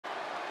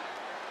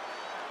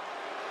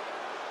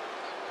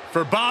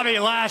For Bobby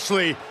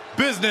Lashley,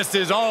 business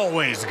is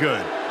always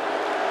good.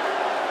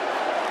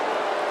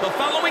 The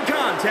following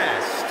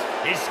contest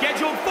is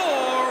scheduled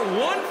for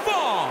one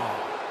fall.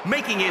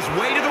 Making his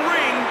way to the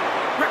ring,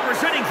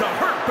 representing the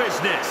Hurt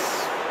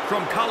Business,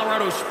 from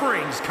Colorado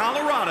Springs,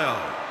 Colorado,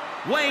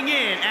 weighing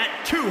in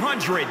at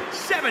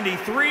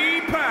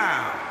 273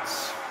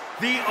 pounds,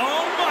 the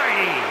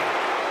almighty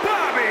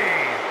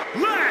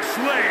Bobby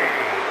Lashley.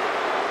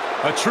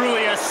 A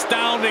truly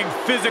astounding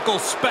physical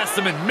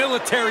specimen,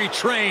 military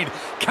trained,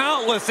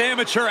 countless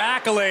amateur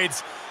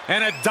accolades,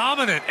 and a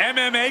dominant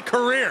MMA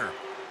career.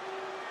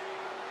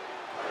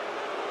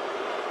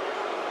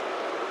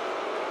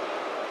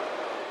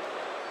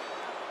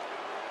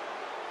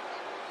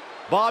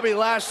 Bobby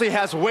Lashley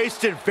has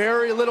wasted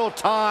very little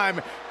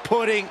time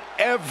putting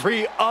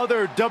every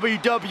other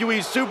WWE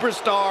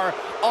superstar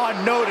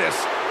on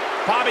notice.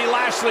 Bobby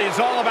Lashley is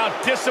all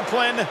about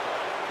discipline.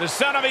 The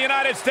son of a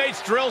United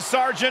States drill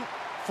sergeant,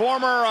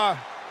 former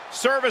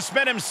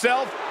serviceman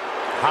himself.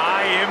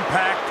 High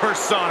impact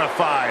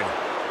personified.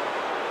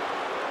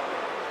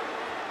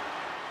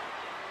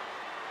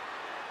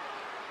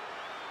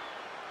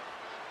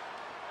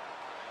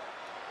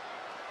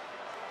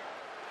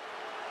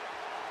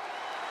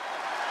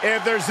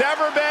 If there's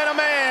ever been a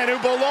man who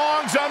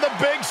belongs on the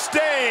big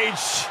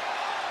stage,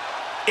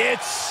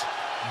 it's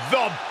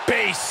the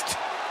Beast.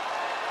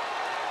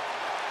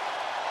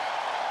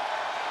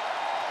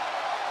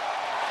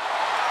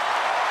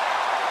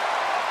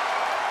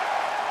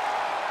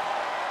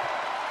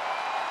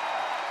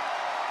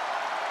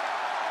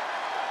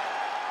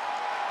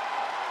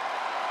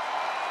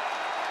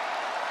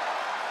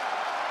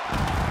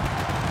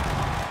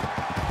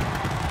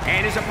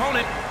 And his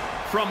opponent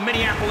from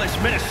Minneapolis,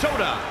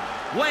 Minnesota,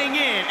 weighing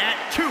in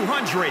at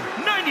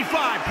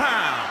 295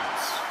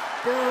 pounds,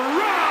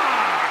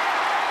 Brock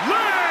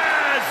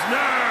Lesnar!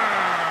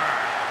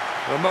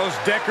 The most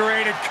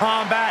decorated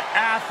combat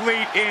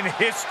athlete in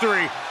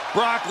history.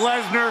 Brock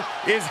Lesnar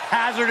is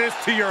hazardous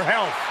to your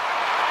health.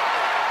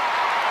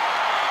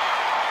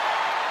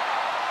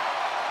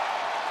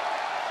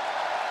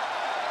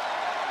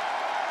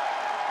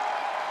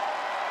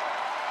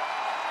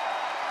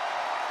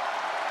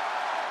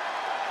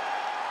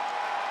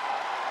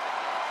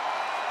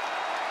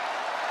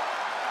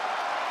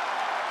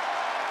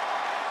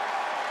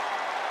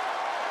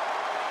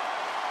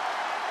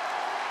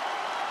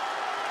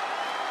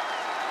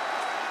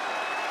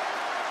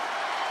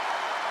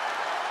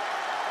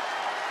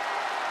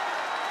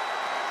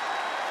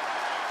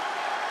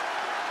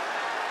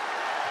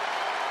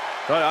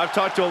 I've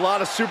talked to a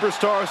lot of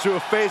superstars who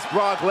have faced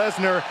Brock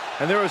Lesnar,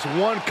 and there is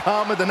one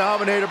common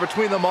denominator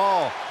between them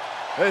all.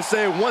 They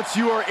say once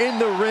you are in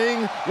the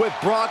ring with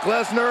Brock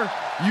Lesnar,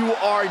 you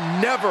are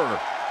never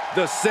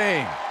the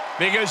same.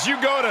 Because you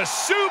go to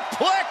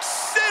Suplex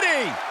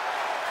City.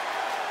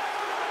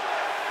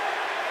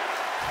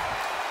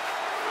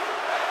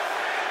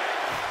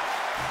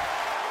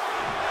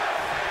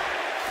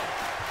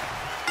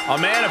 A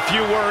man of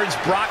few words,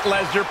 Brock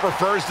Lesnar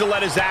prefers to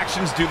let his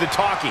actions do the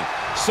talking.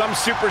 Some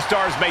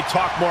superstars may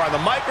talk more on the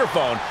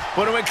microphone,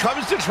 but when it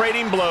comes to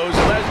trading blows,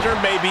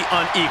 Lesnar may be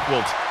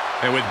unequaled.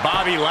 And with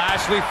Bobby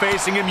Lashley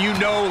facing him, you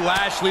know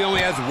Lashley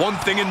only has one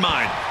thing in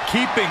mind: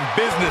 keeping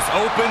business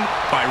open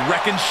by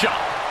wrecking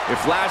shop.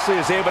 If Lashley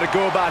is able to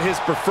go about his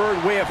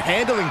preferred way of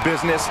handling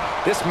business,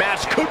 this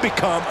match could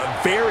become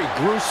very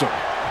gruesome.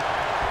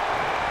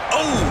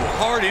 Oh,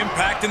 hard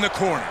impact in the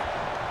corner.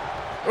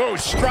 Oh,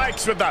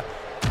 strikes with the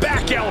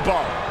back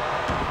elbow.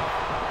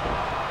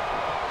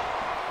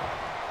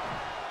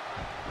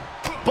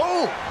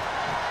 Boom!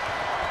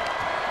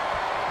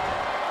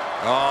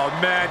 Oh,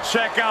 man,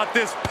 check out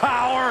this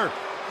power.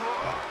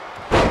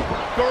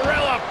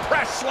 Gorilla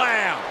press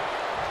slam.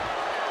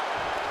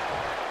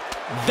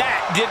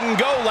 That didn't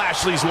go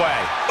Lashley's way.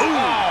 Ooh,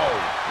 oh,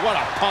 what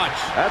a punch.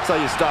 That's how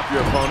you stop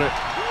your opponent.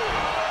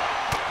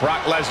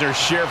 Brock Lesnar's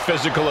sheer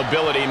physical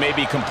ability may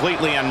be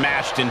completely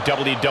unmatched in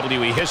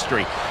WWE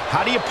history.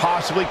 How do you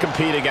possibly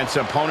compete against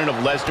an opponent of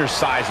Lesnar's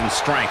size and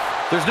strength?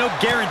 There's no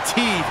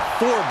guarantee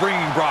for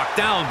bringing Brock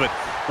down, but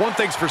one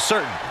thing's for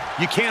certain: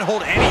 you can't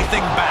hold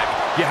anything back.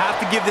 You have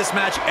to give this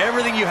match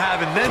everything you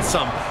have and then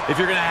some if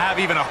you're going to have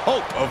even a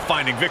hope of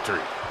finding victory.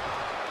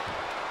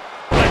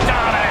 The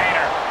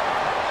Dominator.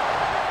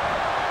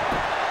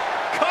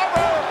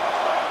 Cover.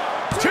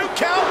 2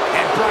 count,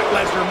 and Brock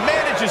Lesnar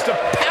manages to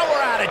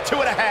power out at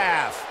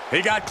 2.5.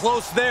 He got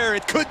close there.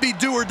 It could be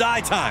do or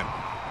die time.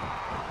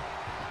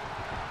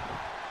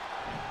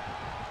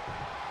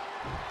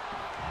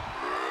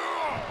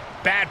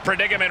 Bad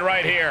predicament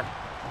right here.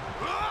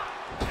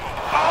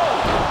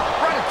 Oh!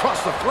 Right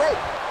across the throat.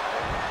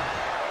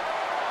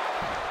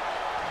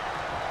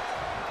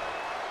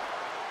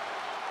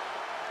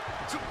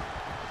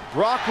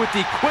 Brock with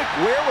the quick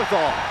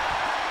wherewithal.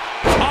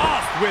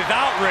 Tossed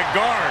without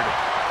regard.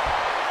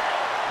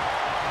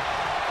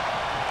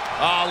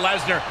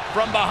 Lesnar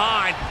from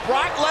behind.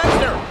 Brock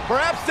Lesnar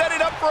perhaps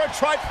setting up for a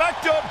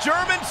trifecta of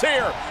Germans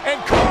here.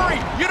 And Corey,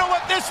 you know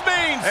what this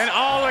means? An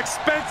all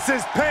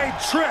expenses paid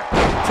trip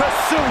to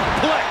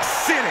Suplex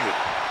City.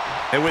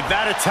 And with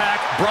that attack,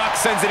 Brock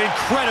sends an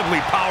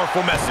incredibly powerful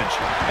message.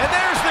 And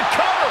there's the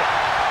cover.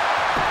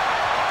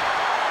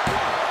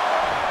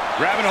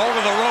 Grabbing hold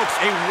of the ropes,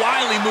 a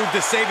wily move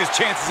to save his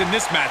chances in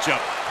this matchup.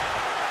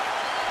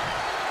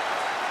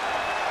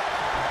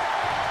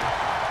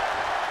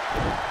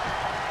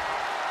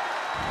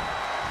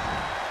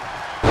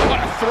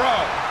 What a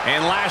throw.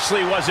 And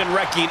Lashley wasn't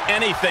wrecking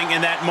anything in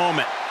that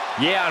moment.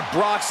 Yeah,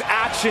 Brock's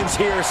actions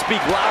here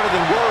speak louder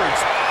than words.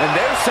 And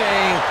they're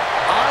saying,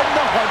 I'm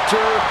the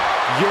hunter,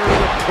 you're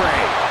the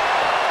prey.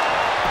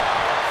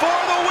 For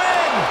the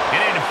win!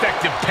 An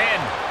ineffective pin.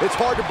 It's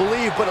hard to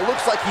believe, but it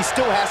looks like he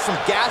still has some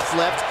gas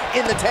left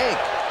in the tank.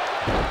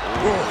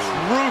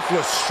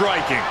 Ruthless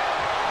striking.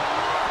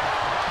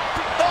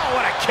 Oh,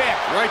 what a kick.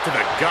 Right to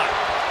the gut.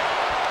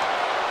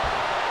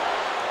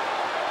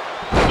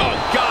 Oh,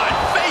 God,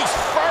 face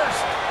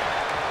first.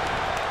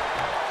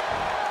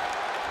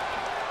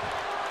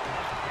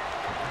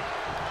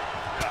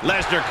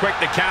 Lesnar quick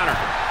to counter.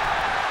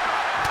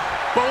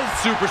 Both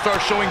superstars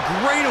showing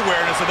great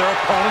awareness of their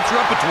opponent's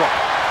repertoire.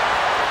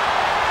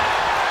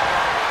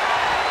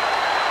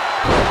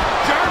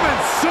 German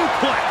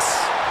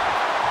suplex.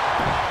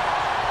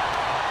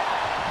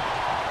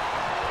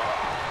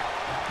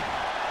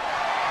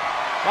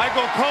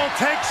 Michael Cole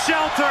takes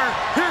shelter.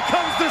 Here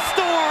comes the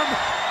storm.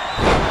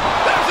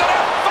 There's an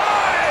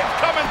F5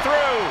 coming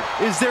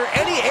through. Is there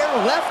any air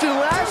left in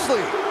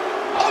Lashley?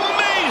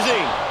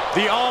 Amazing.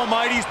 The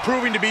Almighty's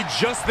proving to be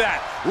just that.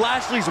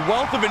 Lashley's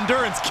wealth of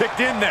endurance kicked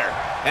in there.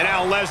 And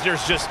now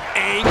Lesnar's just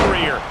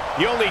angrier.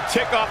 You only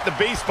tick off the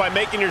beast by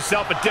making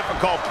yourself a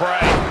difficult prey.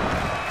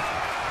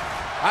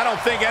 I don't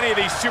think any of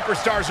these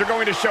superstars are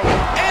going to show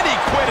any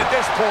quit at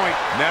this point.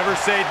 Never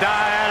say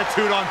die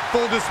attitude on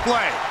full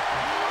display.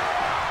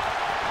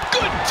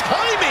 Good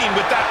timing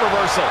with that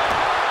reversal.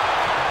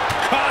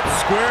 Caught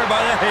square by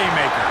the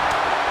haymaker.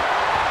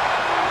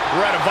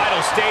 We're at a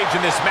vital stage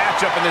in this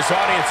matchup, and this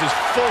audience is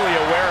fully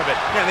aware of it.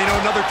 Yeah, they know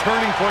another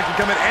turning point can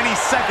come at any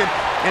second,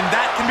 and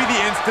that can be the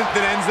instant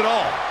that ends it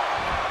all.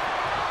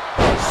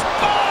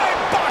 Spine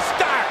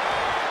buster!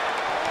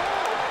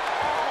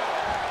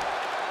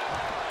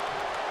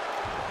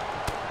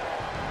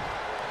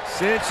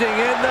 Cinching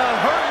in the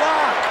hurt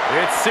lock.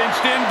 It's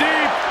cinched in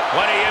deep.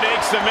 What a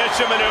unique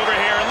submission maneuver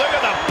here. And look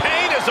at the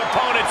pain his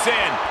opponent's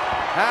in.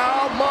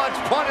 How much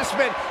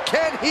punishment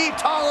can he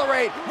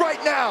tolerate right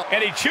now?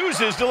 And he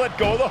chooses to let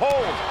go of the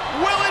hold.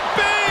 Will it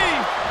be?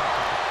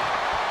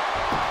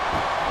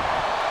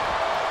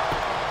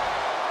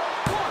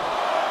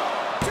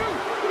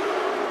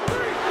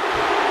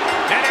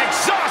 An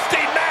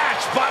exhausting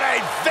match, but a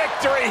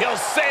victory he'll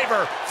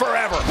savor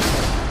forever.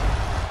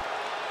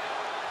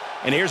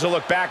 And here's a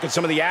look back at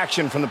some of the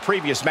action from the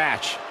previous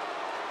match.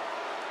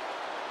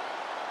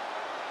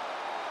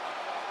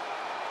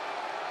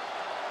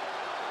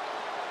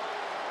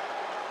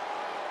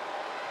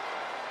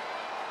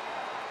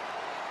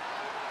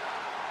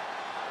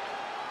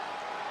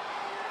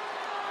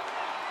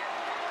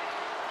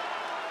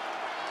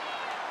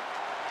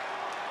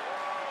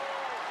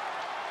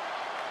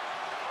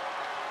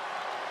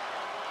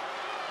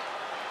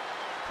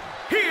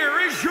 Here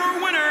is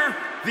your winner,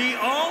 the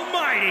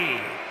Almighty,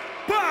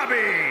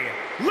 Bobby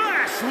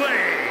Lashley.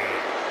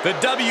 The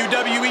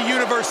WWE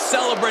Universe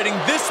celebrating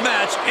this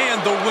match and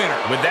the winner.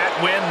 With that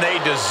win, they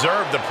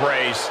deserve the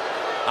praise.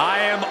 I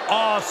am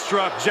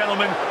awestruck,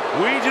 gentlemen.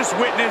 We just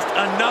witnessed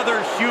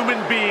another human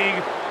being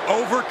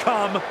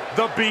overcome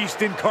the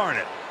Beast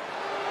incarnate.